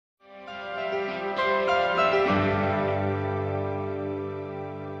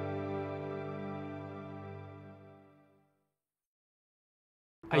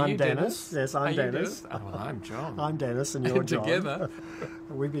I'm Dennis. Yes, I'm Dennis. Oh, well, I'm John. I'm Dennis and you're John. Together.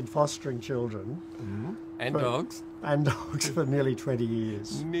 We've been fostering children. Mm-hmm. And dogs. And dogs for nearly 20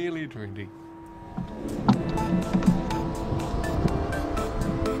 years. Nearly 20.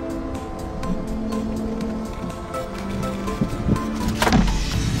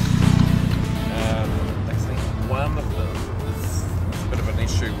 Actually, one of them is a bit of an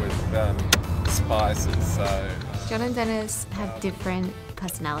issue with spices, so... John and Dennis have different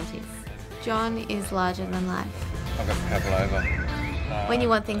personalities. John is larger than life. I've got to paddle over. When you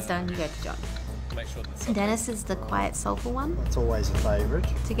want things done, you go to John. Make sure that Dennis is the quiet, soulful one. That's always a favourite.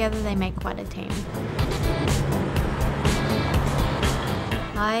 Together they make quite a team.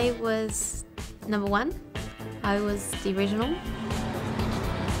 I was number one. I was the original.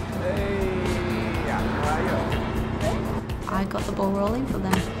 Hey, how are you? I got the ball rolling for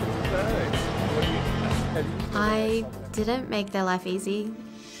them. I didn't make their life easy,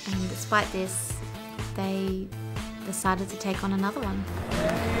 and despite this, they decided to take on another one.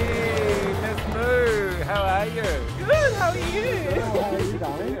 Hey, Miss Moo, how are you? Good, how are you? How are you,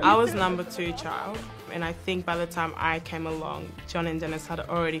 darling? I was number 2 child, and I think by the time I came along, John and Dennis had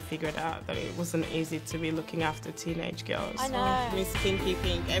already figured out that it wasn't easy to be looking after teenage girls. I know. Miss Pinky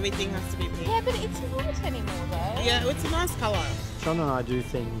Pink, everything has to be pink. Yeah, but it's not anymore though. Yeah, it's a nice colour. John and I do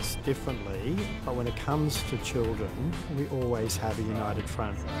things differently, but when it comes to children, we always have a united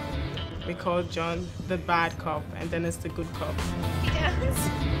front. We call John the bad cop and Dennis the good cop. Yes.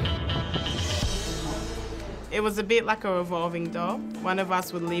 It was a bit like a revolving door. One of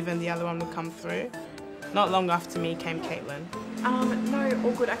us would leave and the other one would come through. Not long after me came Caitlin. No,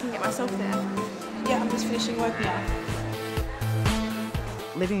 all good, I can get myself there. Yeah, I'm just finishing work now.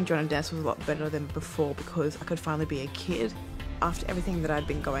 Living in John and Dennis was a lot better than before because I could finally be a kid. After everything that I'd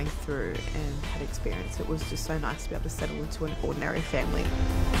been going through and had experienced, it was just so nice to be able to settle into an ordinary family.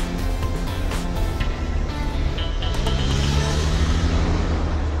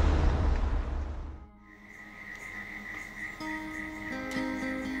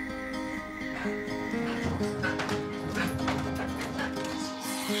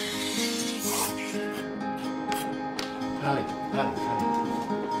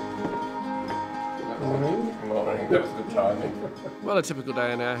 That was good timing. Well, a typical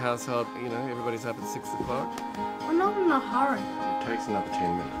day in our household, you know, everybody's up at 6 o'clock. I'm not in a hurry. It takes another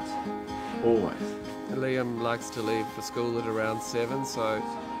 10 minutes. Always. Liam likes to leave for school at around 7, so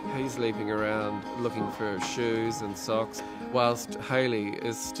he's leaping around looking for shoes and socks, whilst Hayley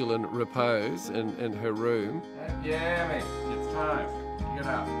is still in repose in her room. Yeah, mate, it's time. Get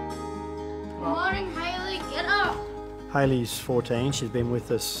up. Good morning, Hayley. Get up. Hayley's 14, she's been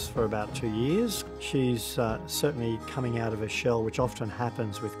with us for about 2 years. She's certainly coming out of her shell, which often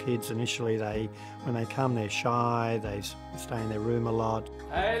happens with kids. Initially, when they come, they're shy, they stay in their room a lot.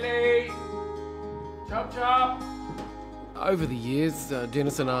 Hayley! Chop chop! Over the years,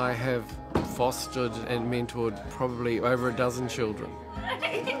 Dennis and I have fostered and mentored probably over a dozen children.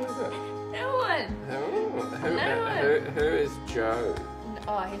 No one. Who is Joe?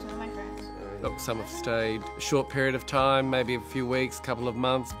 Oh, he's one of my friends. Look, some have stayed a short period of time, maybe a few weeks, a couple of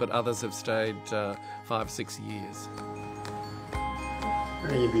months, but others have stayed 5, 6 years.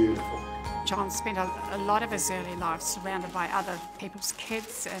 Very beautiful. John spent a lot of his early life surrounded by other people's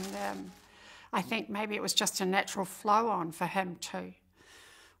kids, and I think maybe it was just a natural flow on for him to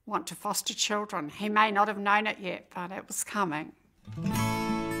want to foster children. He may not have known it yet, but it was coming.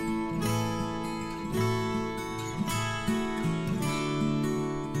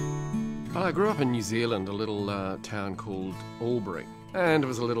 Well, I grew up in New Zealand, a little town called Albury. And it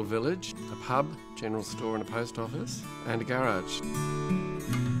was a little village, a pub, general store and a post office, and a garage.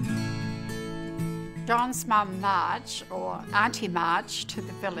 John's mum, Marge, or Auntie Marge to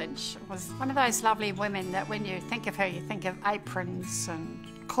the village, was one of those lovely women that when you think of her, you think of aprons and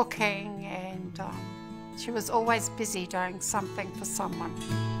cooking, and she was always busy doing something for someone.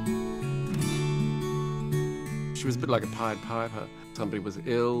 She was a bit like a Pied Piper. Somebody was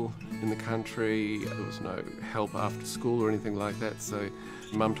ill in the country, there was no help after school or anything like that, so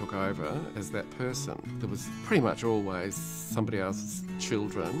Mum took over as that person. There was pretty much always somebody else's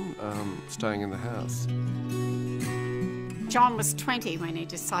children staying in the house. John was 20 when he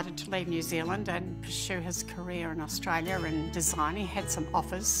decided to leave New Zealand and pursue his career in Australia in design. He had some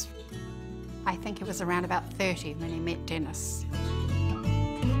offers. I think he was around about 30 when he met Dennis.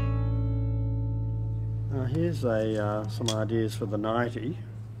 Here's some ideas for the 90.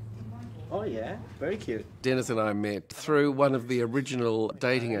 Oh yeah, very cute. Dennis and I met through one of the original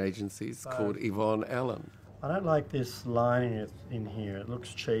dating agencies called Yvonne Allen. I don't like this lining in here. It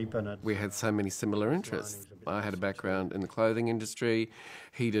looks cheap and we had so many similar interests. I had a background in the clothing industry.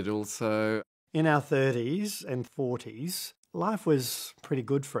 He did also. In our 30s and 40s, life was pretty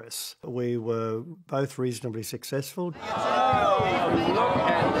good for us. We were both reasonably successful. Oh, look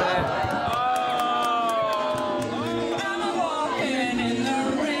at that.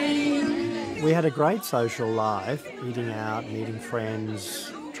 We had a great social life, eating out, meeting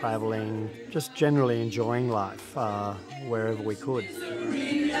friends, travelling, just generally enjoying life wherever we could.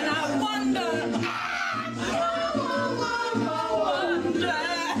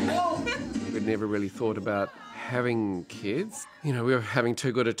 We'd never really thought about having kids. You know, we were having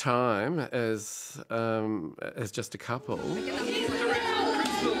too good a time as just a couple.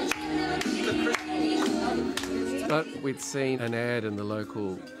 But we'd seen an ad in the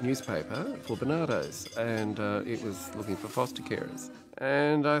local newspaper for Bernardo's, and it was looking for foster carers.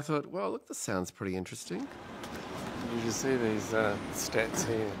 And I thought, well, look, this sounds pretty interesting. You can see these stats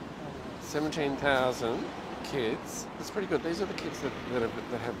here. 17,000 kids. That's pretty good. These are the kids that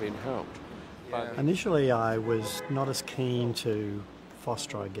have been helped. But initially, I was not as keen to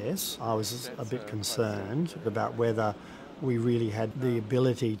foster, I guess. I was a bit concerned about whether we really had the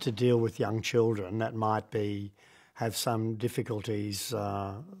ability to deal with young children that might have some difficulties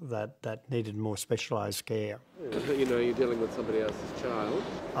that needed more specialised care. you know, you're dealing with somebody else's child.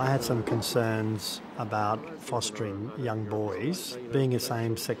 I had some concerns about fostering young boys, being a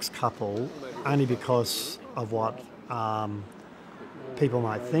same-sex couple, only because of what people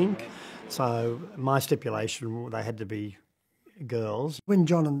might think. So my stipulation, they had to be girls. When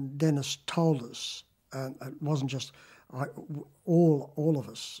John and Dennis told us, it wasn't just all of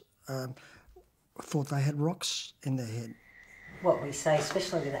us, thought they had rocks in their head. What we say,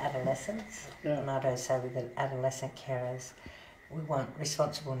 especially with adolescents, and I don't say with the adolescent carers, we want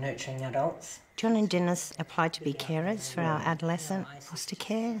responsible, nurturing adults. John and Dennis applied to be carers for our adolescent foster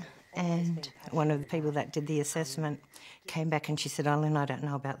care, and one of the people that did the assessment came back and she said, "Oh, Lynn, I don't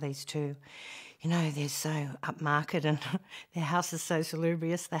know about these two. You know, they're so upmarket and their house is so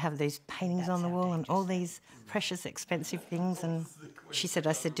salubrious. They have these paintings on the wall and all these precious, expensive things." And she said,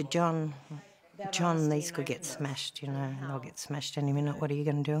 I said to John, these could get smashed, you know, they'll get smashed any minute. What are you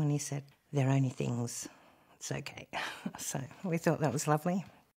going to do? And he said, they're only things. It's okay. So we thought that was lovely.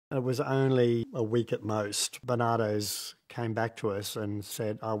 It was only a week at most. Bernardo's came back to us and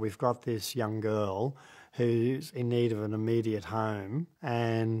said, "Oh, we've got this young girl who's in need of an immediate home,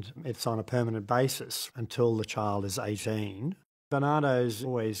 and it's on a permanent basis until the child is 18. Bernardo's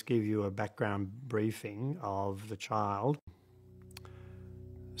always give you a background briefing of the child.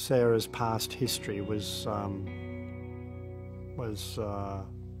 Sarah's past history was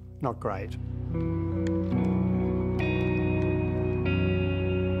not great.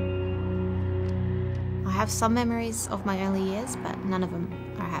 I have some memories of my early years, but none of them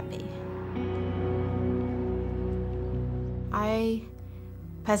are happy. I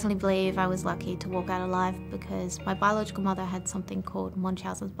personally believe I was lucky to walk out alive because my biological mother had something called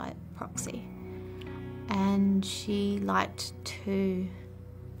Munchausen's by proxy, and she liked to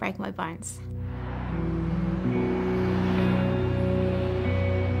break my bones.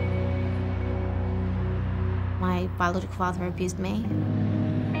 My biological father abused me.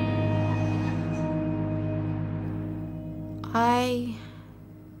 I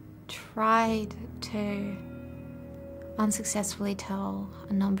tried to unsuccessfully tell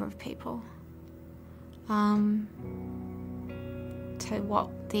a number of people to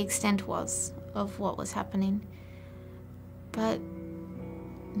what the extent was of what was happening, but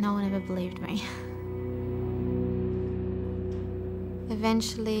no one ever believed me.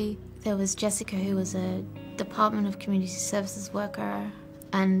 Eventually, there was Jessica, who was a Department of Community Services worker,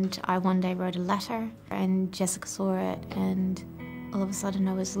 and I one day wrote a letter, and Jessica saw it, and all of a sudden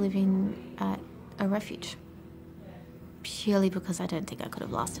I was living at a refuge, purely because I don't think I could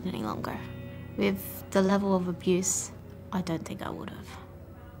have lasted any longer. With the level of abuse, I don't think I would have.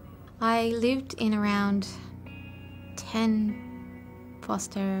 I lived in around 10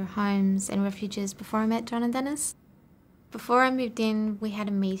 foster homes and refuges before I met John and Dennis. Before I moved in, we had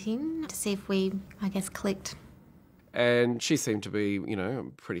a meeting to see if we, I guess, clicked. And she seemed to be, you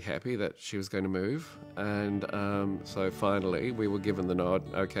know, pretty happy that she was going to move. And so finally we were given the nod,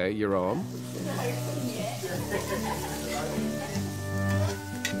 okay, you're on.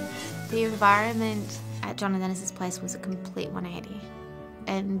 The environment at John and Dennis's place was a complete 180.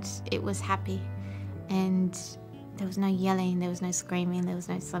 And it was happy. And there was no yelling, there was no screaming, there was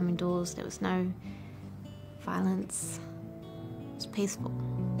no slamming doors, there was no violence. It was peaceful.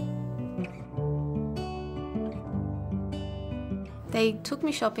 They took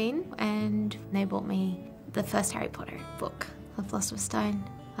me shopping and they bought me the first Harry Potter book, The Philosopher's Stone,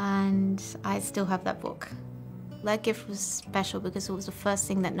 and I still have that book. That gift was special because it was the first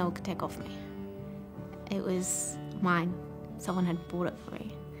thing that no one could take off me. It was mine. Someone had bought it for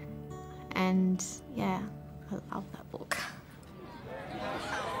me. And yeah, I love that book.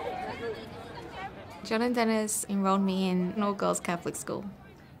 John and Dennis enrolled me in an all-girls Catholic school.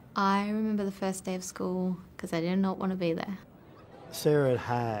 I remember the first day of school because I did not want to be there. Sarah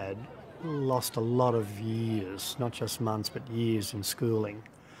had lost a lot of years, not just months, but years in schooling.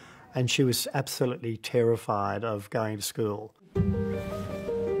 And she was absolutely terrified of going to school. The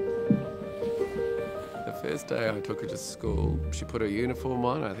first day I took her to school, she put her uniform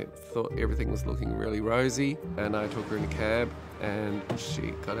on. I thought everything was looking really rosy, and I took her in a cab, and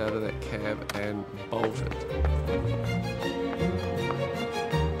she got out of that cab and bolted.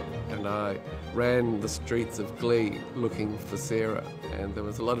 And I ran the streets of Glee looking for Sarah, and there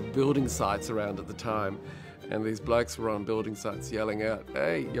was a lot of building sites around at the time, and these blokes were on building sites yelling out,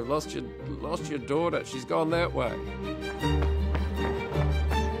 "Hey, you've lost your daughter, she's gone that way."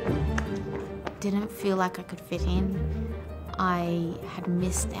 Didn't feel like I could fit in. I had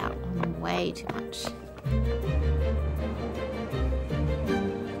missed out on way too much.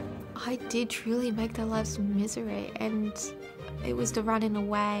 I did truly make their lives misery, and it was the running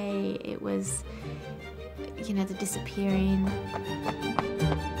away, it was, you know, the disappearing.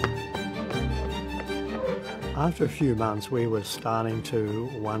 After a few months, we were starting to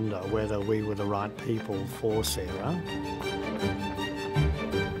wonder whether we were the right people for Sarah.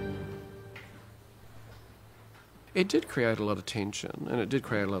 It did create a lot of tension, and it did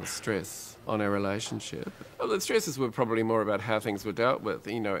create a lot of stress on our relationship. Well, the stresses were probably more about how things were dealt with,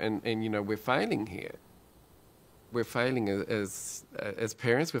 you know, and you know, we're failing here. We're failing as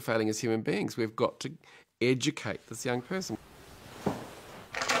parents, we're failing as human beings. We've got to educate this young person.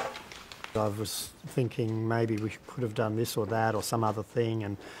 I was thinking maybe we could have done this or that or some other thing,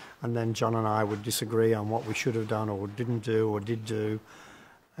 and then John and I would disagree on what we should have done or didn't do or did do.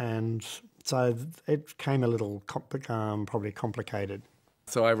 And so it came a little probably complicated.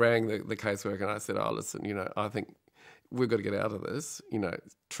 So I rang the caseworker and I said, "Oh, listen, you know, I think we've got to get out of this, you know,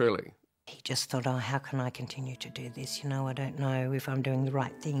 truly." He just thought, oh, how can I continue to do this? You know, I don't know if I'm doing the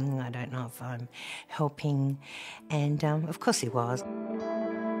right thing. I don't know if I'm helping. And of course he was.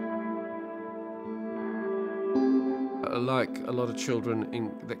 Like a lot of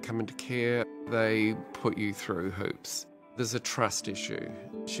children that come into care, they put you through hoops. There's a trust issue.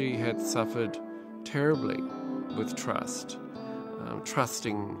 She had suffered terribly with trust,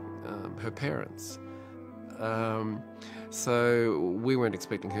 trusting her parents. So we weren't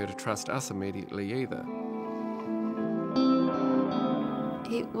expecting her to trust us immediately either.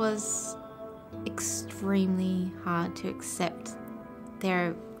 It was extremely hard to accept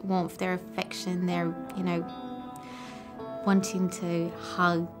their warmth, their affection, their, you know, wanting to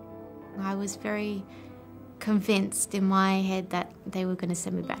hug. I was very convinced in my head that they were going to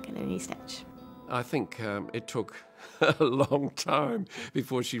send me back at any stage. I think it took a long time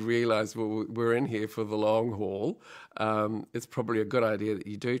before she realised, well, we're in here for the long haul. It's probably a good idea that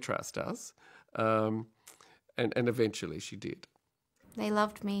you do trust us. And eventually she did. They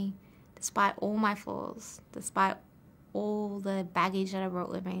loved me despite all my flaws, despite all the baggage that I brought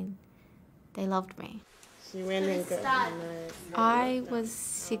with me. They loved me. I was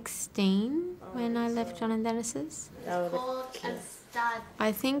 16 when I left John and Dennis's.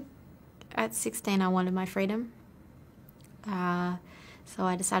 I think at 16 I wanted my freedom, so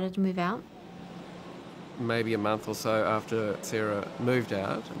I decided to move out. Maybe a month or so after Sarah moved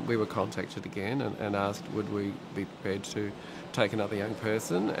out, we were contacted again and asked would we be prepared to take another young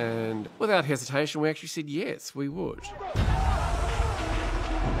person, and without hesitation we actually said yes, we would.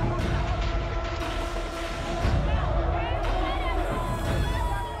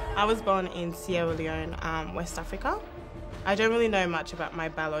 I was born in Sierra Leone, West Africa. I don't really know much about my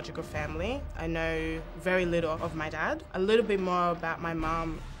biological family. I know very little of my dad, a little bit more about my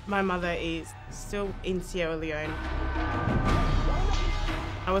mum. My mother is still in Sierra Leone.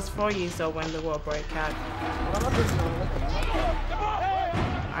 I was 4 years old when the war broke out.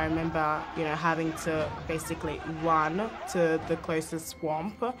 I remember, you know, having to basically run to the closest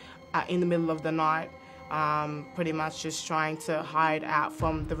swamp in the middle of the night. Pretty much just trying to hide out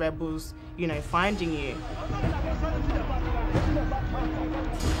from the rebels, you know, finding you.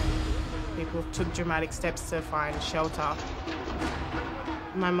 People took dramatic steps to find shelter.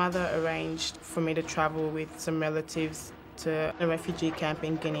 My mother arranged for me to travel with some relatives to a refugee camp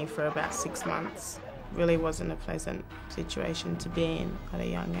in Guinea for about 6 months. Really wasn't a pleasant situation to be in at a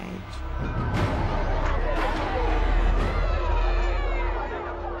young age.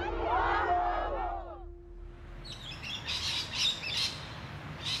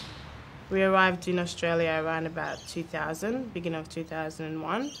 We arrived in Australia around about 2000, beginning of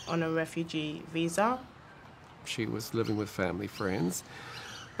 2001, on a refugee visa. She was living with family friends,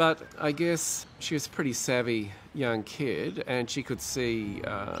 but I guess she was a pretty savvy young kid, and she could see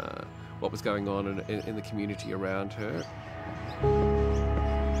what was going on in the community around her.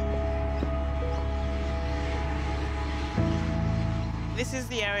 This is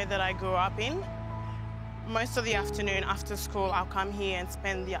the area that I grew up in. Most of the afternoon after school, I'll come here and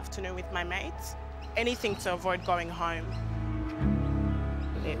spend the afternoon with my mates. Anything to avoid going home.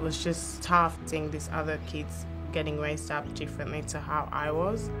 It was just tough seeing these other kids getting raised up differently to how I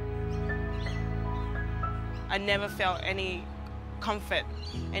was. I never felt any comfort,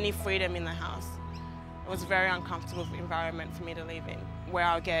 any freedom in the house. It was a very uncomfortable environment for me to live in, where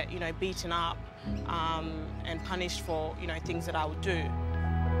I'll get, beaten up and punished for, things that I would do.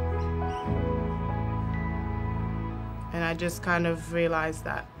 And I just kind of realised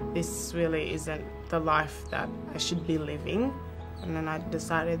that this really isn't the life that I should be living. And then I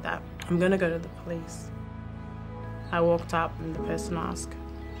decided that I'm going to go to the police. I walked up and the person asked,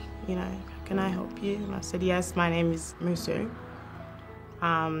 can I help you? And I said, yes, my name is Musu.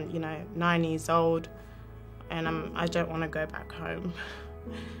 9 years old, and I don't want to go back home.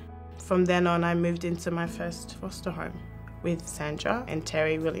 From then on, I moved into my first foster home with Sandra and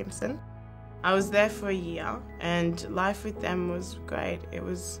Terry Williamson. I was there for a year, and life with them was great. It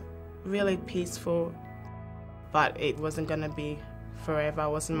was really peaceful, but it wasn't going to be forever. It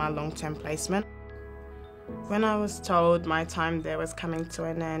wasn't my long-term placement. When I was told my time there was coming to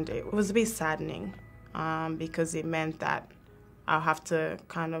an end, it was a bit saddening because it meant that I'll have to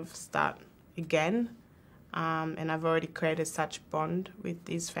kind of start again, and I've already created such bond with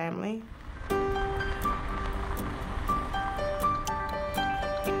this family.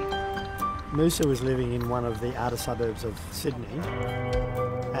 Musa was living in one of the outer suburbs of Sydney,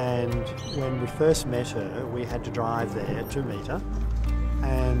 and when we first met her, we had to drive there to meet her,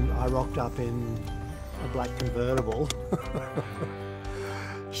 and I rocked up in a black convertible.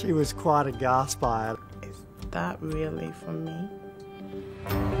 She was quite aghast by it. Is that really for me?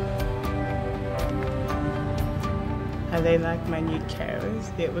 Are they like my new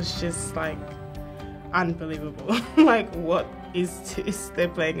carers? It was just like unbelievable. Like, what is this? They're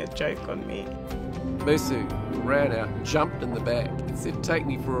playing a joke on me. Musu ran out, jumped in the back and said, "Take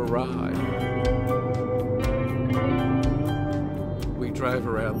me for a ride." We drove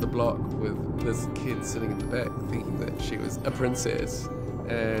around the block with this kid sitting in the back thinking that she was a princess,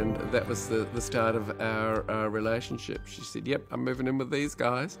 and that was the start of our relationship. She said, "Yep, I'm moving in with these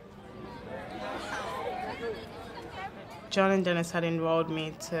guys." John and Dennis had enrolled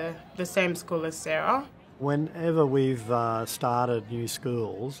me to the same school as Sarah. Whenever we've started new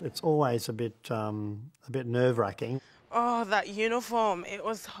schools, it's always a bit nerve-wracking. Oh, that uniform, it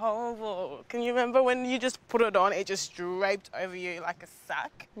was horrible. Can you remember when you just put it on, it just draped over you like a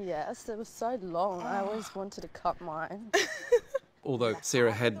sack? Yes, it was so long. I always wanted to cut mine. Although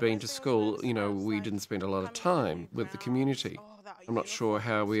Sarah had been to school, we didn't spend a lot of time with the community. I'm not sure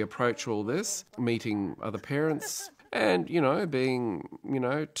how we approach all this, meeting other parents and, being,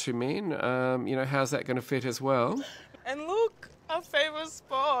 two men, how's that going to fit as well? And look, our favourite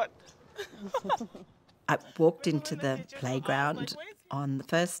sport. I walked into the playground on the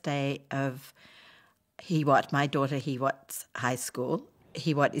first day of Hiwat, my daughter Hiwat's high school.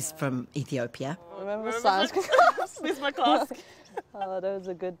 Hiwat is from Ethiopia. Remember science class? This is my class. Oh, those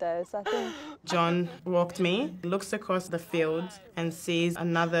were good days, I think. John walked me, looks across the fields and sees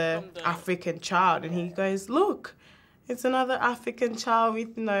another African child, and he goes, "Look, it's another African child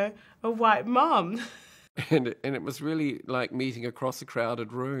with, a white mum." And it was really like meeting across a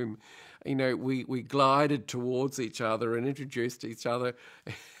crowded room. We glided towards each other and introduced each other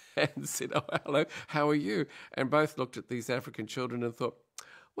and said, "Oh, hello, how are you?" And both looked at these African children and thought,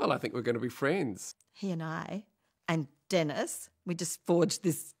 well, I think we're going to be friends. He and I and Dennis, we just forged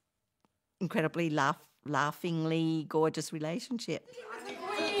this incredibly laughingly gorgeous relationship.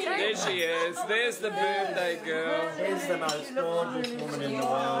 There she is. There's the birthday girl. There's the most gorgeous woman in the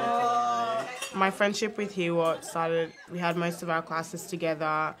world. My friendship with Hiwat started, we had most of our classes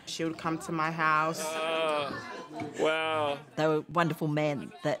together. She would come to my house. Oh, wow. They were wonderful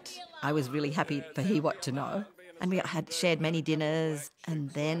men that I was really happy for Hiwat to know. And we had shared many dinners, and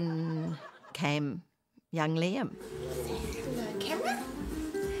then came young Liam. Camera?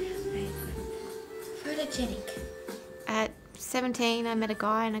 Photogenic. At 17, I met a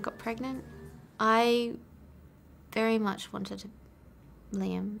guy and I got pregnant. I very much wanted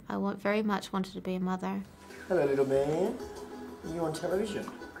Liam. I very much wanted to be a mother. Hello, little man. Are you on television?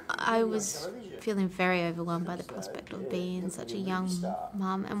 I was feeling very overwhelmed by the prospect of being such a young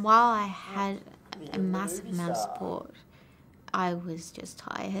mum, and while I had a massive amount of support, I was just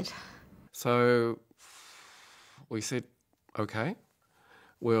tired. So we said, okay,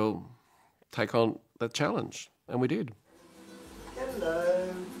 we'll take on the challenge, and we did. Hello.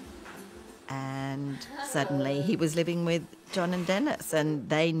 And suddenly he was living with John and Dennis, and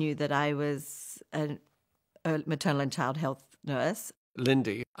they knew that I was a maternal and child health nurse.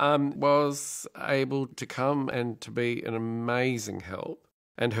 Lindy was able to come and to be an amazing help,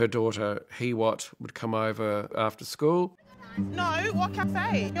 and her daughter, Hewat, would come over after school. No, what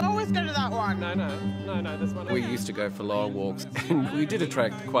cafe? You always go to that one. No, this one. We used to go for long walks, and we did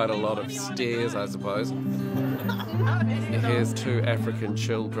attract quite a lot of stares, I suppose. Here's 2 African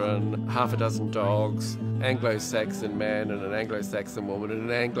children, half a dozen dogs, Anglo-Saxon man and an Anglo-Saxon woman and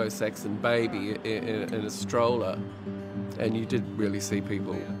an Anglo-Saxon baby in a stroller. And you did really see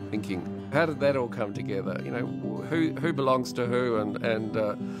people thinking, how did that all come together? You know, who belongs to who, and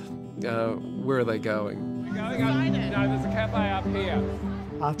where are they going? No, there's a cafe up here.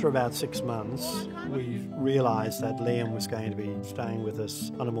 After about 6 months, we realised that Liam was going to be staying with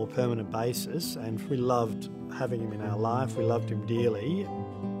us on a more permanent basis, and we loved having him in our life. We loved him dearly.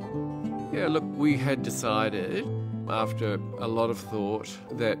 Yeah, look, we had decided, after a lot of thought,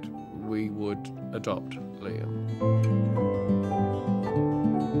 that we would adopt Liam.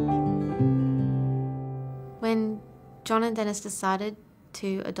 When John and Dennis decided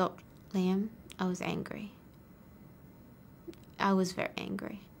to adopt Liam, I was angry. I was very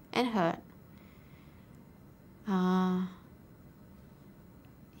angry and hurt. Yeah,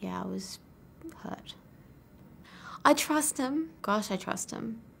 I was hurt. I trust him. Gosh, I trust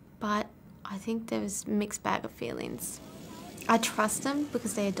him. But I think there was a mixed bag of feelings. I trust him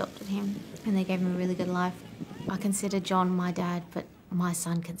because they adopted him and they gave him a really good life. I consider John my dad, but my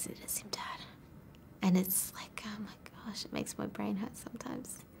son considers him dad. And it's like, oh my gosh, it makes my brain hurt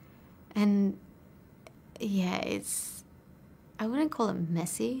sometimes. And yeah, I wouldn't call it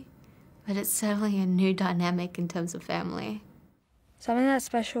messy, but it's certainly a new dynamic in terms of family. Something that's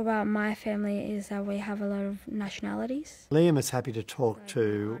special about my family is that we have a lot of nationalities. Liam is happy to talk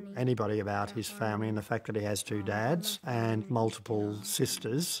to anybody about his family and the fact that he has 2 dads and multiple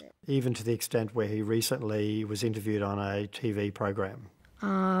sisters, even to the extent where he recently was interviewed on a TV program.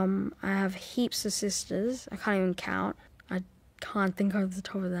 I have heaps of sisters. I can't even count. I can't think off the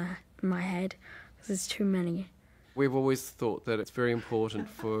top of my head because there's too many. We've always thought that it's very important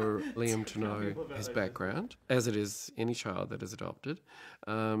for Liam to know his background, as it is any child that is adopted.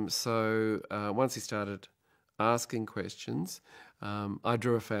 So once he started asking questions, I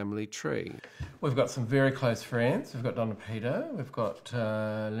drew a family tree. We've got some very close friends. We've got Donna Peter, we've got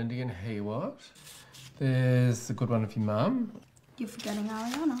Lindy and Hewat. There's a good one of your mum. You're forgetting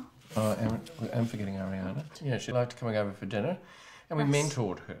Ariana. Oh, I'm forgetting Ariana. Yeah, she liked coming over for dinner, and we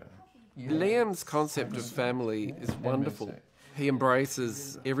mentored her. Liam's concept of family is wonderful. He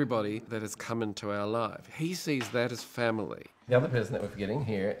embraces everybody that has come into our life. He sees that as family. The other person that we're forgetting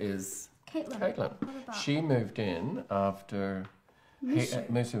here is Caitlin. She moved in after Musa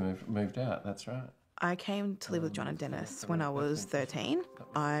moved out, that's right. I came to live with John and Dennis when I was 13.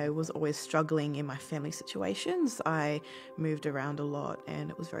 I was always struggling in my family situations. I moved around a lot and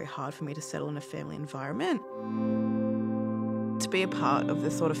it was very hard for me to settle in a family environment. To be a part of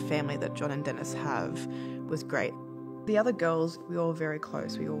the sort of family that John and Dennis have was great. The other girls, we were all very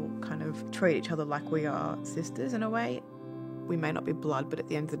close. We all kind of treat each other like we are sisters in a way. We may not be blood, but at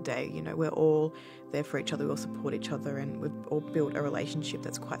the end of the day, you know, we're all there for each other, we all support each other, and we've all built a relationship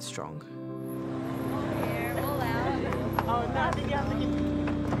that's quite strong. All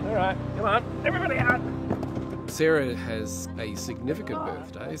right, come on, everybody out. Sarah has a significant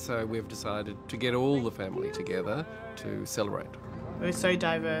birthday, so we've decided to get all the family together to celebrate. We're so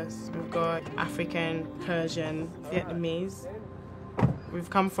diverse. We've got African, Persian, Vietnamese. We've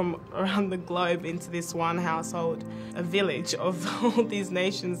come from around the globe into this one household, a village of all these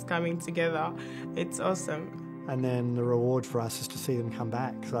nations coming together. It's awesome. And then the reward for us is to see them come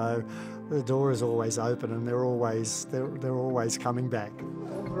back. So the door is always open and they're always coming back.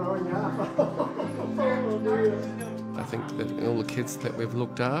 Growing up. I think that all the kids that we've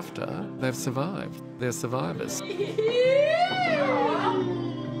looked after, they've survived. They're survivors.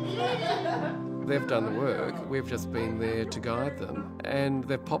 They've done the work, we've just been there to guide them, and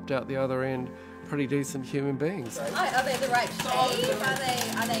they've popped out the other end pretty decent human beings. Are they the right shape? Are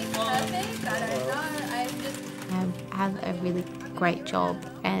they perfect? I don't know. I have a really great job,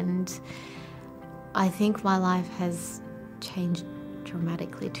 and I think my life has changed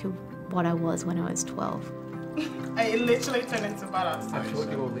dramatically to what I was when I was 12. It literally turned into butter. So. I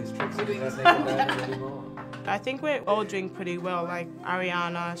taught you all these tricks and you don't think about it anymore. I think we're all doing pretty well. Like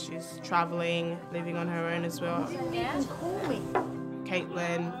Ariana, she's traveling, living on her own as well.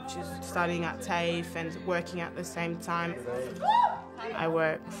 Caitlin, she's studying at TAFE and working at the same time. I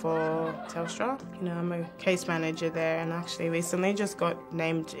work for Telstra. I'm a case manager there, and actually recently just got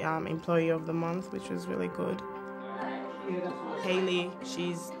named Employee of the Month, which was really good. Hayley,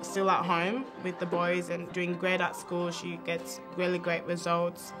 she's still at home with the boys and doing great at school. She gets really great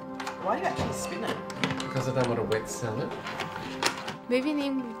results. Why do you actually spin it? Because I don't want to wet sell it. Moving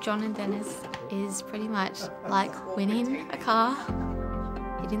in with John and Dennis is pretty much like winning a car,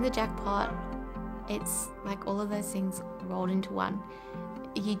 hitting the jackpot. It's like all of those things rolled into one.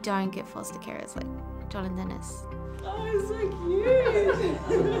 You don't get foster carers like John and Dennis. Oh, it's so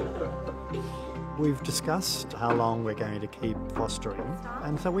cute! We've discussed how long we're going to keep fostering,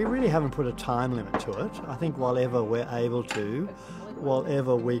 and so we really haven't put a time limit to it. I think whatever we're able to,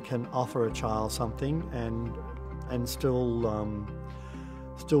 whatever we can offer a child something and still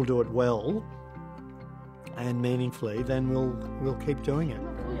do it well and meaningfully, then we'll keep doing it.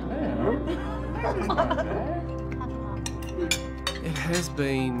 It has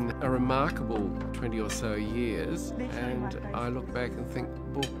been a remarkable 20 or so years, and I look back and think,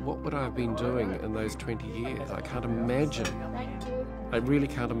 well, what would I have been doing in those 20 years? I really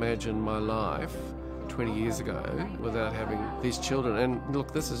can't imagine my life 20 years ago without having these children. And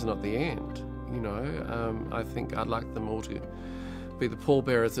look, this is not the end, I think I'd like them all to be the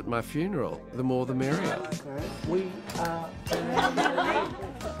pallbearers at my funeral. The more the merrier. We are